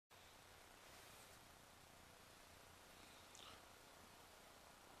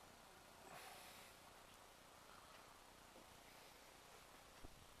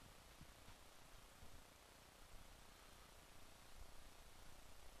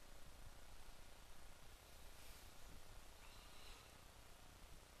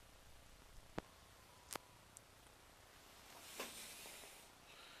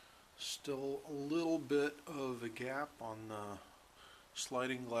Still a little bit of a gap on the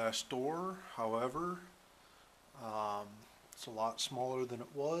sliding glass door, however, it's a lot smaller than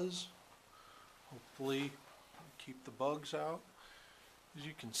it was. Hopefully keep the bugs out. As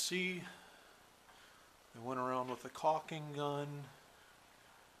you can see, I went around with a caulking gun,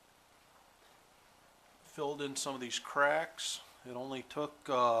 filled in some of these cracks. It only took,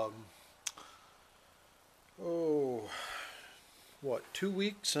 2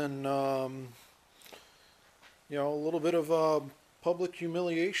 weeks and, you know, a little bit of public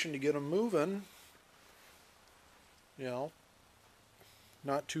humiliation to get them moving. You know,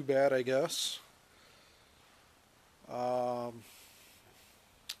 not too bad, I guess. Other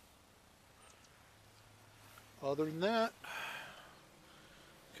than that,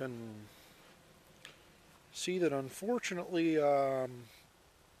 can see that unfortunately our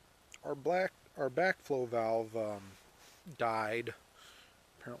backflow valve died.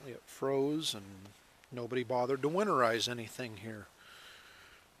 Apparently it froze and nobody bothered to winterize anything here.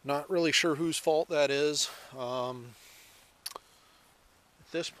 Not really sure whose fault that is. At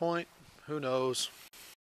this point, who knows?